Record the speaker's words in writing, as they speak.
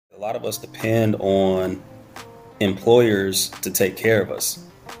lot of us depend on employers to take care of us.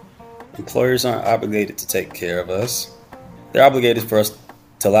 Employers aren't obligated to take care of us. They're obligated for us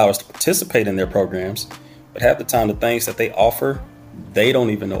to allow us to participate in their programs, but half the time the things that they offer, they don't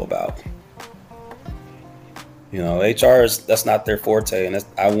even know about. HR that's not their forte, and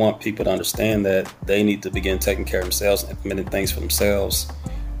I want people to understand that they need to begin taking care of themselves and implementing things for themselves.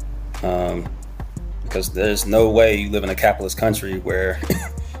 Because there's no way you live in a capitalist country where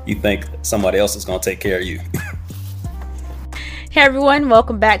you think somebody else is going to take care of you. Hey everyone,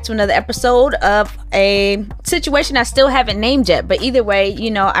 welcome back to another episode of a situation I still haven't named yet. But either way,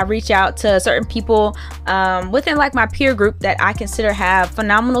 I reach out to certain people within like my peer group that I consider have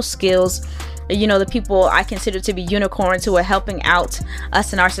phenomenal skills. The people I consider to be unicorns who are helping out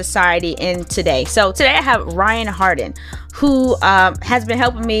us in our society in today. So today I have Ryan Harden, who has been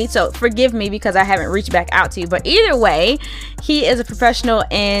helping me. So forgive me because I haven't reached back out to you. But either way, he is a professional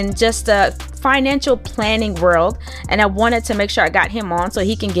in just the financial planning world. And I wanted to make sure I got him on so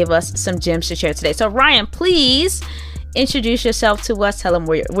he can give us some gems to share today. So Ryan, please introduce yourself to us. Tell them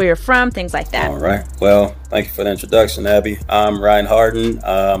where you're from, things like that. All right. Well, thank you for the introduction, Abby. I'm Ryan Harden.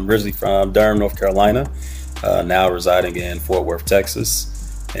 I'm originally from Durham, North Carolina, now residing in Fort Worth,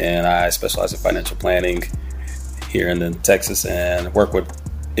 Texas. And I specialize in financial planning here in Texas and work with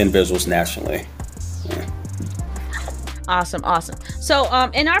individuals nationally. Yeah. Awesome.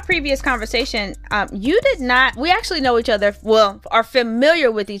 So in our previous conversation, we actually know each other, are familiar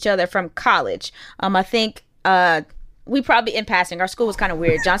with each other from college. I think we probably in passing. Our school was kind of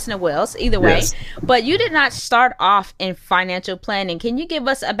weird, Johnson & Wales, either way. Yes. But you did not start off in financial planning. Can you give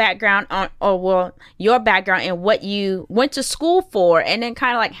us a background your background and what you went to school for, and then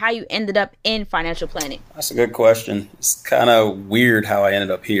kind of like how you ended up in financial planning? That's a good question. It's kind of weird how I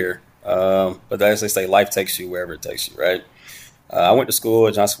ended up here. But as they say, life takes you wherever it takes you, right? I went to school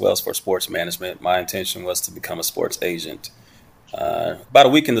at Johnson & Wales for sports management. My intention was to become a sports agent. About a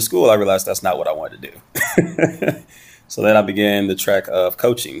week into school, I realized that's not what I wanted to do. So then I began the track of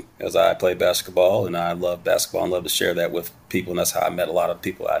coaching as I played basketball, and I love basketball and love to share that with people, and that's how I met a lot of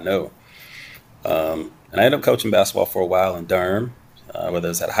people I know. And I ended up coaching basketball for a while in Durham, whether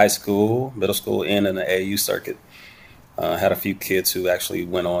it's at high school, middle school, and in the AAU circuit. Had a few kids who actually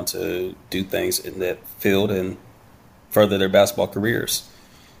went on to do things in that field and further their basketball careers.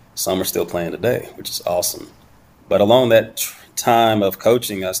 Some are still playing today, which is awesome. But along that time of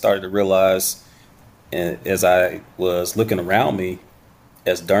coaching, I started to realize, as I was looking around me,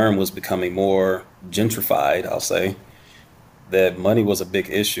 as Durham was becoming more gentrified, I'll say, that money was a big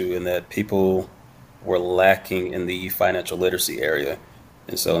issue and that people were lacking in the financial literacy area.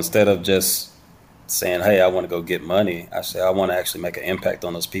 And so instead of just saying, hey, I want to go get money, I said, I want to actually make an impact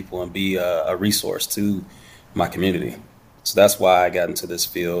on those people and be a resource to my community. So that's why I got into this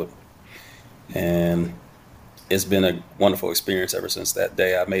field. And it's been a wonderful experience ever since that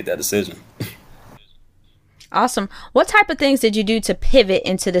day I made that decision. Awesome. What type of things did you do to pivot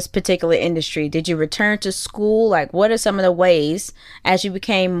into this particular industry? Did you return to school? Like, what are some of the ways, as you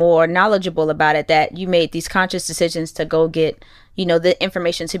became more knowledgeable about it, that you made these conscious decisions to go get, the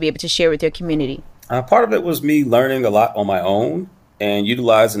information to be able to share with your community? Part of it was me learning a lot on my own and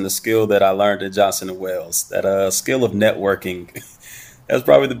utilizing the skill that I learned at Johnson & Wales, that skill of networking. That's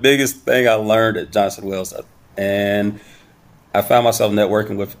probably the biggest thing I learned at Johnson & Wales. And I found myself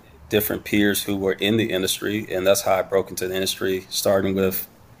networking with different peers who were in the industry, and that's how I broke into the industry, starting with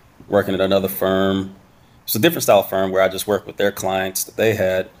working at another firm. It's a different style firm where I just worked with their clients that they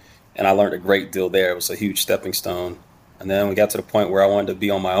had, and I learned a great deal there. It was a huge stepping stone. And then we got to the point where I wanted to be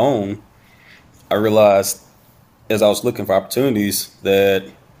on my own. I realized as I was looking for opportunities that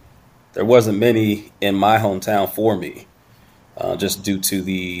there wasn't many in my hometown for me, just due to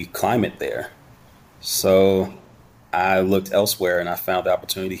the climate there. So I looked elsewhere and I found the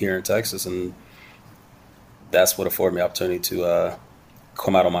opportunity here in Texas, and that's what afforded me the opportunity to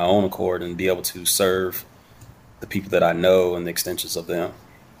come out on my own accord and be able to serve the people that I know and the extensions of them.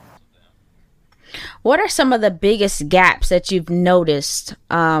 What are some of the biggest gaps that you've noticed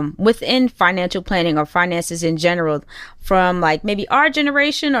within financial planning or finances in general from like maybe our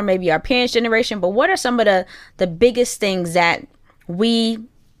generation or maybe our parents' generation? But what are some of the biggest things that we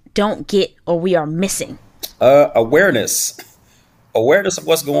don't get or we are missing? Awareness of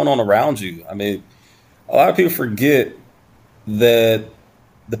what's going on around you. I mean, a lot of people forget that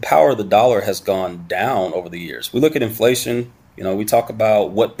the power of the dollar has gone down over the years. We look at inflation, we talk about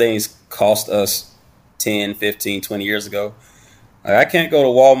what things cost us 10, 15, 20 years ago. I can't go to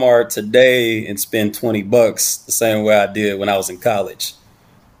Walmart today and spend $20 the same way I did when I was in college.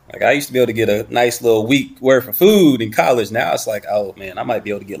 Like I used to be able to get a nice little week worth of food in college. Now it's like, oh man, I might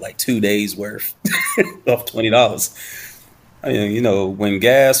be able to get like 2 days worth of $20. I mean, when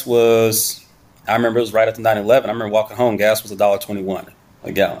gas was, I remember it was right after 9/11. I remember walking home, gas was $1.21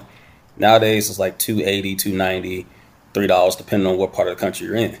 a gallon. Nowadays it's like $2.80, $2.90, $3, depending on what part of the country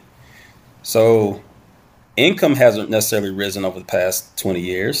you're in. So income hasn't necessarily risen over the past 20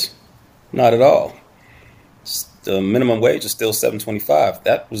 years. Not at all. The minimum wage is still $7.25.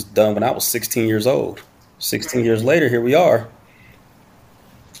 That was done when I was 16 years old. 16 years later, here we are.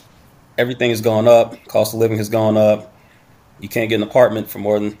 Everything has gone up. Cost of living has gone up. You can't get an apartment for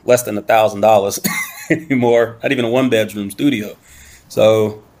less than $1,000 anymore. Not even a one-bedroom studio.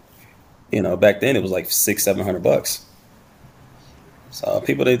 So, back then it was like $600-700. So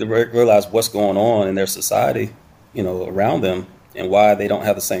people need to realize what's going on in their society, around them, and why they don't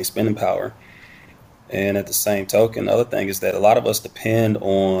have the same spending power. And at the same token, the other thing is that a lot of us depend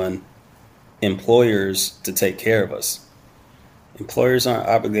on employers to take care of us. Employers aren't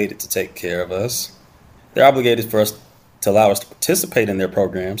obligated to take care of us. They're obligated for us to allow us to participate in their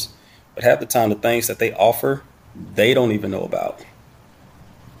programs, but half the time the things that they offer, they don't even know about.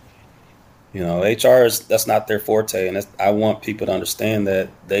 HR that's not their forte, and I want people to understand that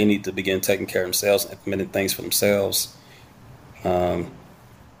they need to begin taking care of themselves, implementing things for themselves.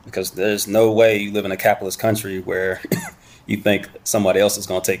 Because there's no way you live in a capitalist country where you think somebody else is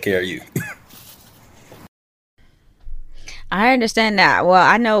going to take care of you. I understand that. Well,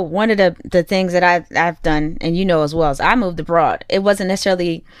 I know one of the things that I've done, and as well, is I moved abroad. It wasn't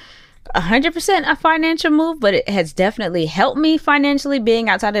necessarily 100% a financial move, but it has definitely helped me financially, being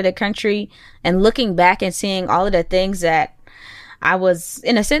outside of the country and looking back and seeing all of the things that I was,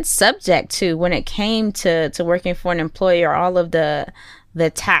 in a sense, subject to when it came to working for an employer. All of the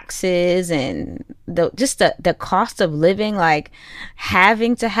taxes and the cost of living, like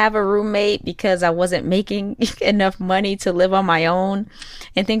having to have a roommate because I wasn't making enough money to live on my own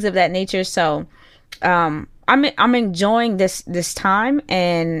and things of that nature. So I'm enjoying this time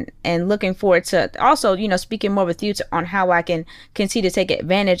and looking forward to also, speaking more with you on how I can continue to take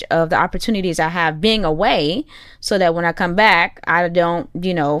advantage of the opportunities I have being away, so that when I come back, I don't,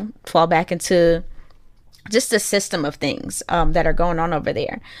 fall back into just the system of things that are going on over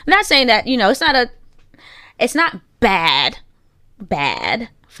there. I'm not saying that, it's not bad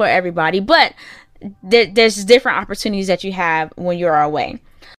for everybody, but there's different opportunities that you have when you're away.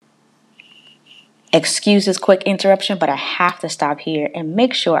 Excuse this quick interruption, but I have to stop here and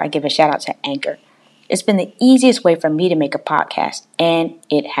make sure I give a shout out to Anchor. It's been the easiest way for me to make a podcast, and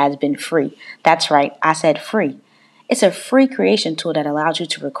it has been free. That's right, I said free. It's a free creation tool that allows you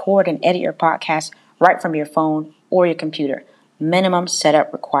to record and edit your podcast right from your phone or your computer. Minimum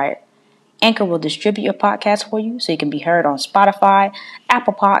setup required. Anchor will distribute your podcast for you so you can be heard on Spotify,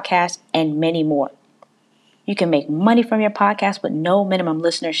 Apple Podcasts, and many more. You can make money from your podcast with no minimum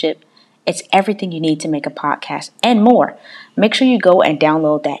listenership. It's everything you need to make a podcast and more. Make sure you go and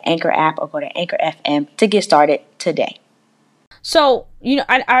download that Anchor app or go to Anchor FM to get started today. So,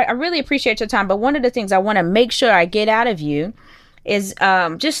 I really appreciate your time, but one of the things I want to make sure I get out of you is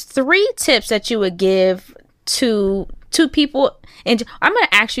just 3 tips that you would give to people. And I'm going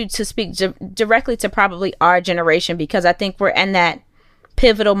to ask you to speak directly to probably our generation, because I think we're in that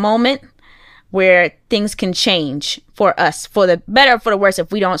pivotal moment where things can change for us, for the better or for the worse,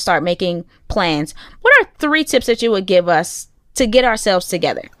 if we don't start making plans. What are 3 tips that you would give us to get ourselves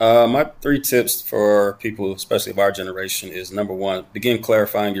together? My 3 tips for people, especially of our generation, is number 1, begin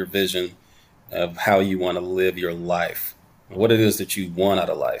clarifying your vision of how you want to live your life, what it is that you want out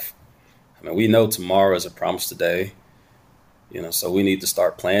of life. I mean, we know tomorrow is a promise today, so we need to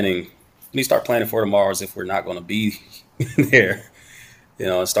start planning. We need to start planning for tomorrow as if we're not going to be there.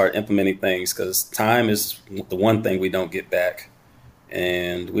 And start implementing things, because time is the one thing we don't get back.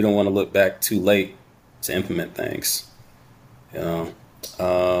 And we don't want to look back too late to implement things. Number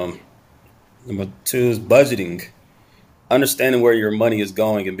 2 is budgeting. Understanding where your money is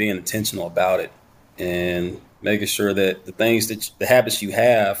going and being intentional about it. And making sure that the habits you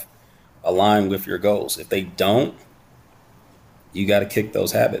have align with your goals. If they don't, you got to kick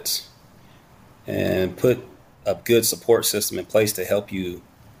those habits. And put a good support system in place to help you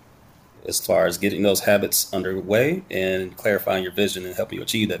as far as getting those habits underway and clarifying your vision and helping you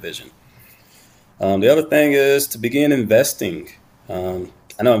achieve that vision. The other thing is to begin investing. I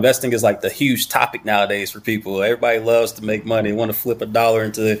know investing is like the huge topic nowadays for people. Everybody loves to make money, want to flip $1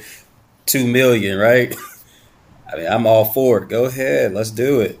 into 2 million, right? I mean, I'm all for it. Go ahead, let's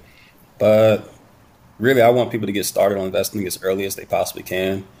do it. But really, I want people to get started on investing as early as they possibly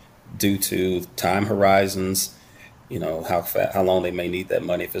can, due to time horizons how long they may need that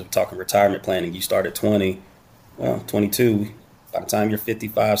money. If it's talking retirement planning, you start at 20, well, 22. By the time you're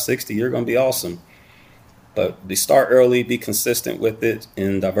 55, 60, you're going to be awesome. But be start early, be consistent with it,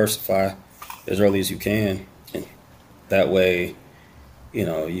 and diversify as early as you can. And that way,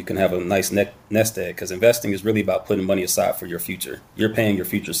 you can have a nice nest egg, because investing is really about putting money aside for your future. You're paying your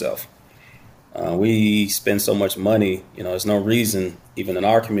future self. We spend so much money, there's no reason, even in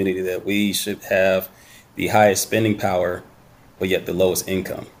our community, that we should have the highest spending power, but yet the lowest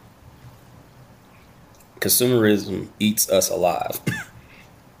income. Consumerism eats us alive,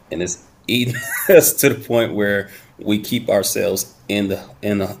 and it's eating us to the point where we keep ourselves in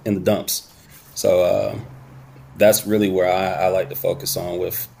the dumps. So that's really where I like to focus on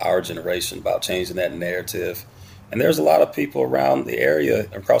with our generation, about changing that narrative. And there's a lot of people around the area,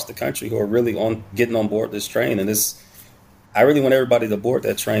 across the country, who are really getting on board this train. And I really want everybody to board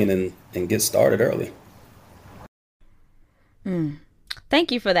that train and get started early.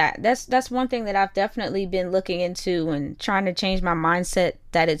 Thank you for that. That's one thing that I've definitely been looking into and trying to change my mindset,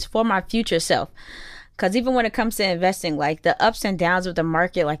 that it's for my future self. Because even when it comes to investing, like the ups and downs of the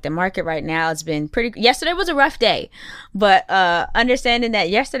market, like the market right now, it's been yesterday was a rough day, but understanding that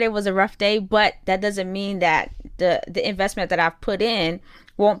yesterday was a rough day, but that doesn't mean that the investment that I've put in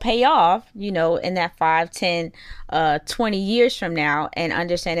won't pay off, in that 5, 10, 20 years from now, and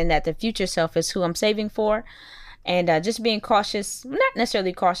understanding that the future self is who I'm saving for. And just being cautious, not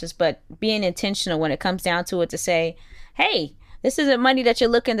necessarily cautious, but being intentional when it comes down to it, to say, hey, this isn't money that you're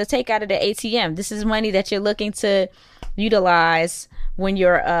looking to take out of the ATM. This is money that you're looking to utilize when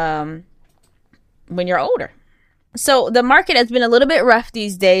you're older. So the market has been a little bit rough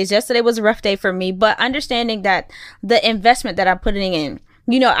these days. Yesterday was a rough day for me, but understanding that the investment that I'm putting in,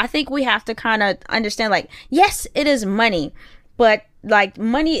 I think we have to kind of understand, like, yes, it is money, but like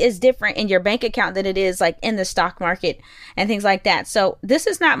money is different in your bank account than it is like in the stock market and things like that. So this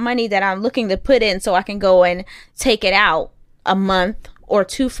is not money that I'm looking to put in so I can go and take it out a month or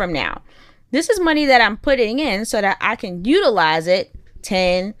two from now. This is money that I'm putting in so that I can utilize it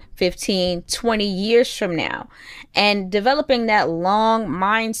 10, 15, 20 years from now. And developing that long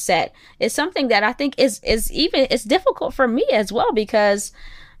mindset is something that I think is difficult for me as well, because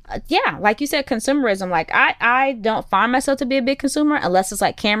like you said, consumerism, like I don't find myself to be a big consumer unless it's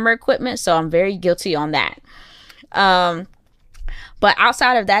like camera equipment. So I'm very guilty on that. But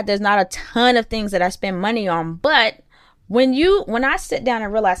outside of that, there's not a ton of things that I spend money on. But when I sit down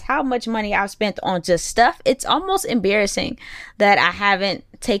and realize how much money I've spent on just stuff, it's almost embarrassing that I haven't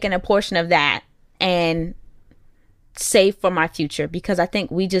taken a portion of that and saved for my future, because I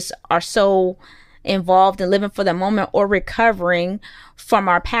think we just are so involved in living for the moment or recovering from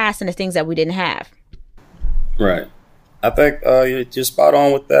our past and the things that we didn't have. Right. I think you're spot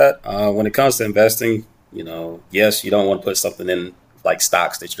on with that. When it comes to investing, yes, you don't want to put something in like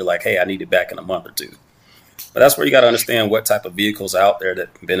stocks that you're like, hey, I need it back in a month or two. But that's where you got to understand what type of vehicles out there that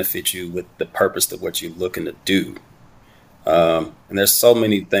benefit you with the purpose of what you're looking to do. And there's so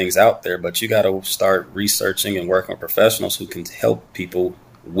many things out there, but you got to start researching and working with professionals who can help people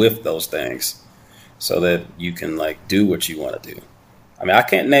with those things, so that you can like do what you want to do. I mean, I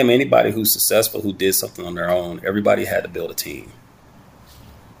can't name anybody who's successful who did something on their own. Everybody had to build a team.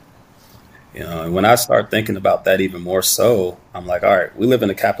 And when I start thinking about that even more so, I'm like, all right, we live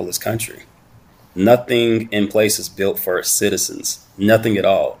in a capitalist country. Nothing in place is built for citizens. Nothing at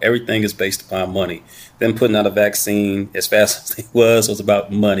all. Everything is based upon money. Them putting out a vaccine as fast as it was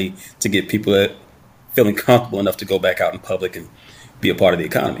about money to get people feeling comfortable enough to go back out in public and be a part of the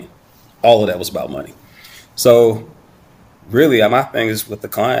economy. All of that was about money. So really, my thing is with the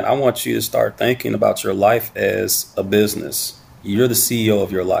client, I want you to start thinking about your life as a business. You're the CEO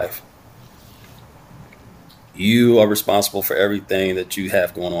of your life. You are responsible for everything that you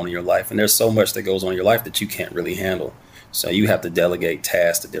have going on in your life. And there's so much that goes on in your life that you can't really handle. So you have to delegate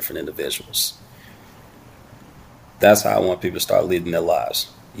tasks to different individuals. That's how I want people to start leading their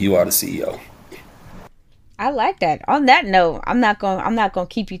lives. You are the CEO. I like that. On that note, I'm not going to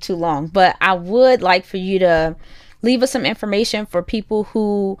keep you too long, but I would like for you to leave us some information for people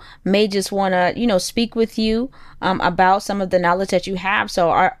who may just want to, speak with you about some of the knowledge that you have.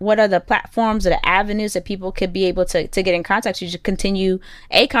 So what are the platforms or the avenues that people could be able to get in contact with you to continue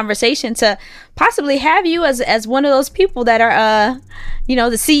a conversation, to possibly have you as one of those people that are,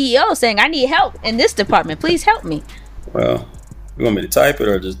 the CEO saying, I need help in this department. Please help me. Well, you want me to type it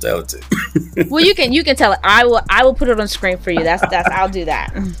or just tell it to you? Well, you can tell it. I will put it on the screen for you. I'll do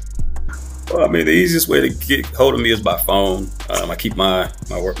that. Well, the easiest way to get hold of me is by phone. I keep my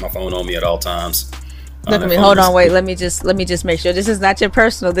phone on me at all times. Look at me. Hold on. Wait. Let me just make sure this is not your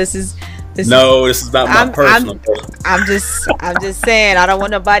personal. This is No, this is not my personal. I'm just saying, I don't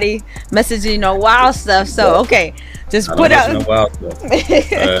want nobody messaging wild stuff. So okay, just put out. No wild stuff.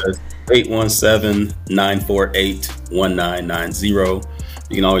 817-948-1990.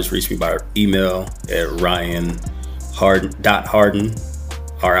 You can always reach me by email at ryan.harden,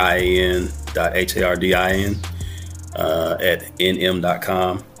 RIAN.HARDIN at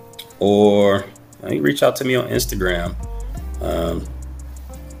nm.com, or you can reach out to me on Instagram.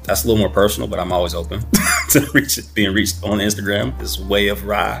 That's a little more personal, but I'm always open to being reached on Instagram. It's Way of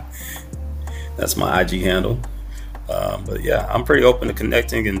Rye. That's my IG handle. But yeah, I'm pretty open to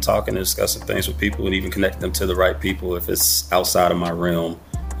connecting and talking and discussing things with people, and even connecting them to the right people if it's outside of my realm.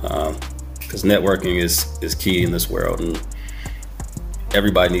 Because networking is key in this world, and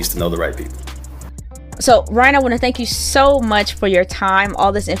everybody needs to know the right people. So Ryan, I want to thank you so much for your time.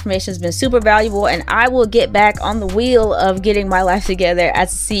 All this information has been super valuable, and I will get back on the wheel of getting my life together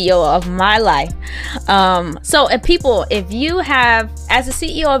as the CEO of my life. So people, if you have, as a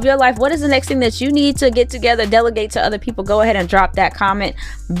CEO of your life, what is the next thing that you need to get together, delegate to other people? Go ahead and drop that comment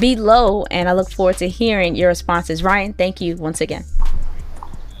below, and I look forward to hearing your responses. Ryan, thank you once again.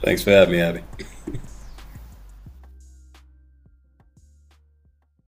 Thanks for having me, Abby.